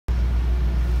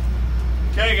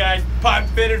Okay guys,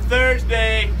 Pipefitter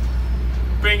Thursday,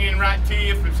 bringing right to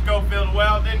you from Schofield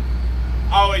Welding.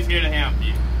 Always here to help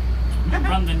you.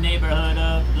 From the neighborhood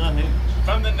of the Hooch.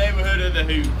 From the neighborhood of the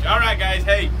Hooch. Alright guys,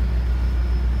 hey.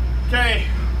 Okay,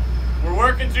 we're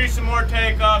working through some more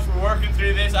takeoffs. We're working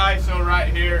through this ISO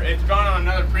right here. It's gone on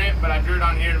another print, but I drew it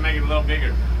on here to make it a little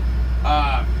bigger.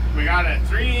 We got a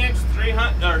 3-inch,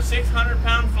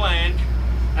 600-pound flange.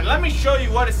 And let me show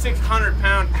you what a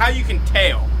 600-pound, how you can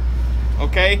tell.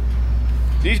 Okay,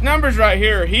 these numbers right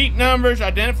here are heat numbers,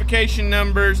 identification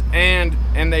numbers, and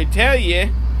they tell you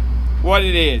what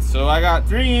it is. So I got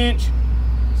 3-inch,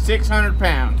 600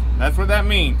 pounds. That's what that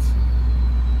means.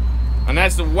 And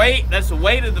that's the weight. That's the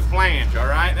weight of the flange. All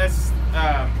right. That's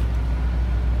I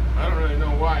don't really know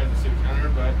why it's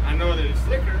 600, but I know that it's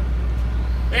thicker.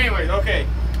 Anyways, okay.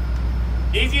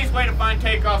 Easiest way to find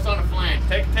takeoffs on a flange: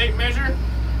 take a tape measure,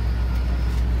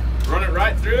 run it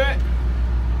right through it.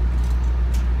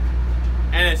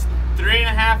 And it's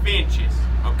 3.5 inches,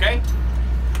 okay?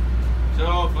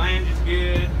 So flange is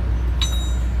good.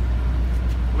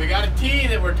 We got a T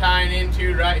that we're tying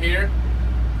into right here.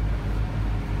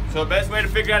 So best way to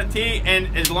figure out a T,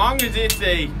 and as long as it's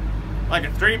like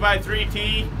a 3x3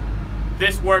 T,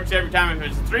 this works every time.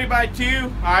 If it's a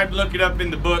 3x2, I'd look it up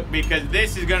in the book because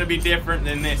this is gonna be different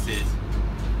than this is.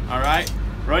 All right,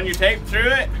 run your tape through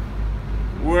it.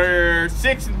 We're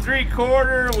 6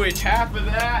 3/4, which half of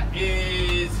that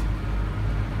is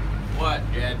what,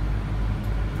 Jed?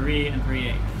 3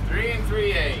 3/8. 3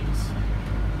 3/8.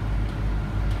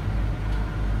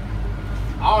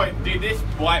 Oh, dude, this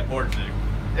whiteboard's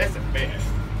that's the best.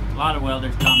 A lot of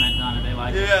welders comment on it. They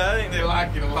like it. Yeah, I think they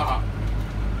like it a lot.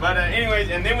 But anyways,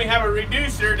 and then we have a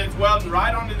reducer that's welding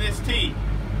right onto this T.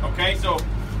 Okay, so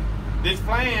this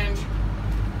flange.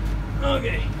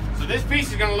 Okay. So this piece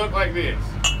is going to look like this.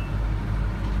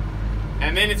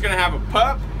 And then it's going to have a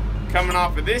pup coming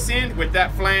off of this end with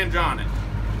that flange on it.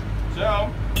 So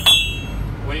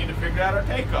we need to figure out our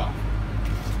takeoff.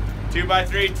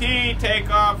 2x3 T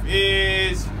takeoff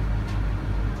is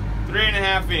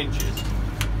 3.5 inches.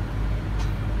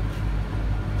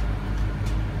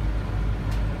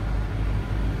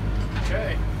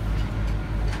 Okay.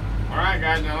 Alright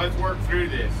guys, now let's work through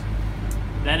this.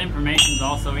 That information's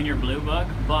also in your blue book,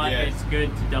 but yes, it's good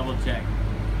to double check.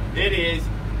 It is.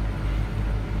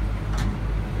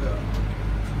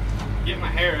 Get my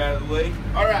hair out of the way.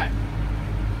 All right.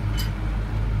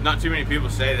 Not too many people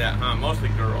say that, huh? Mostly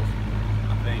girls,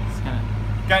 I think. It's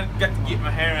kind of Got to get my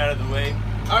hair out of the way.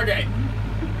 Okay.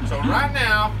 So right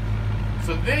now,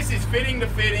 so this is fitting to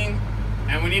fitting,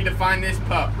 and we need to find this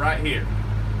pup right here.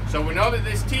 So we know that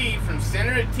this T from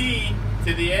center of T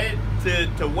to the edge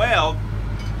to weld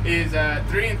is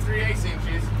 3 3/8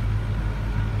 inches.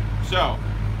 So,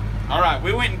 all right,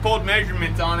 we went and pulled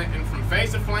measurements on it, and from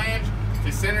face of flange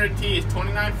to center of T is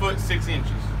 29 foot 6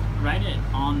 inches. write it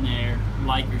on there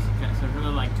like you're so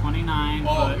really like 29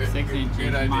 foot 6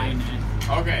 inches minus.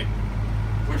 Okay.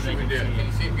 Where should we do it? Can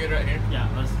you see it good right here? Yeah,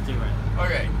 let's do it.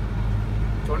 Okay.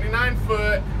 29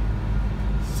 foot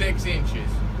 6 inches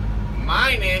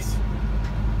minus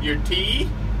your T,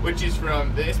 which is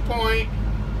from this point,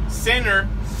 center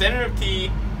of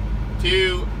T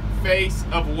to face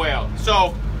of weld.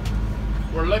 So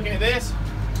we're looking at this.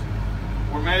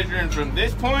 We're measuring from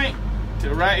this point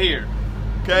to right here.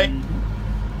 Okay?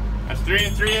 Mm-hmm. That's 3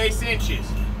 3/8 inches.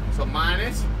 So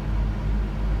minus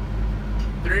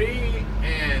 3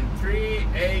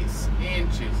 3/8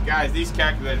 inches. Guys, these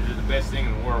calculators are the best thing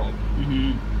in the world.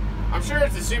 Mm-hmm. I'm sure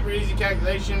it's a super easy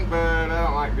calculation, but I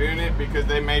don't like doing it because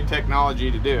they made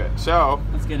technology to do it. So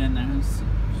let's get in there.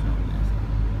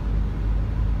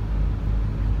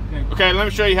 Okay, let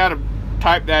me show you how to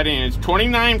type that in. It's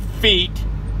 29 feet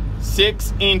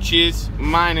 6 inches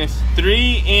minus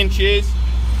 3 inches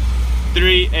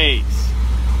 3/8.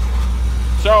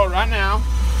 So right now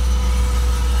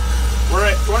we're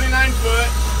at 29 foot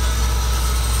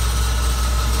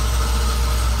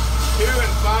 2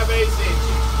 5/8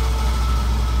 inches.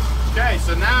 Okay,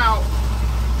 so now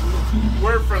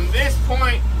we're from this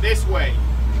point this way.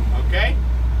 Okay,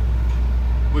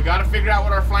 we got to figure out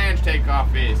what our flange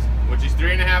takeoff is, which is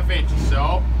 3.5 inches.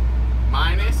 So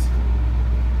minus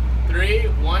 3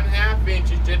 1/2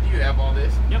 inches. Jed, do you have all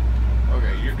this? Yep.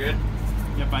 Okay, you're good.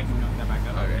 Yep, I can hook that back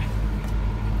up. Okay.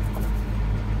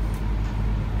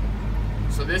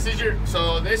 So this is your.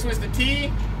 So this was the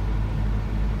T.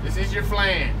 This is your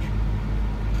flange.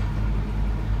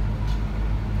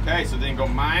 Okay, so then go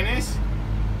minus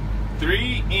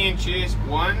 3 inches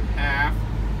 1/2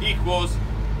 equals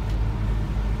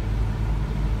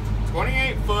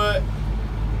 28 foot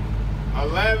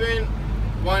 11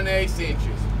 1/8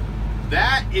 inches.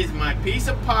 that is my piece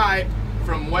of pipe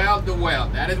from weld to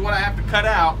weld. That is what I have to cut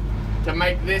out to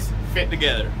make this fit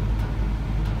together.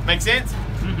 Make sense?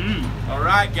 Mm-hmm. All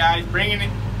right, guys, bringing it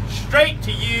straight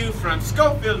to you from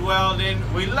Schofield Welding.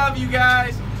 We love you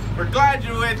guys. We're glad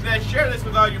you're with us. Share this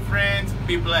with all your friends.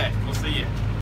 Be blessed. We'll see you.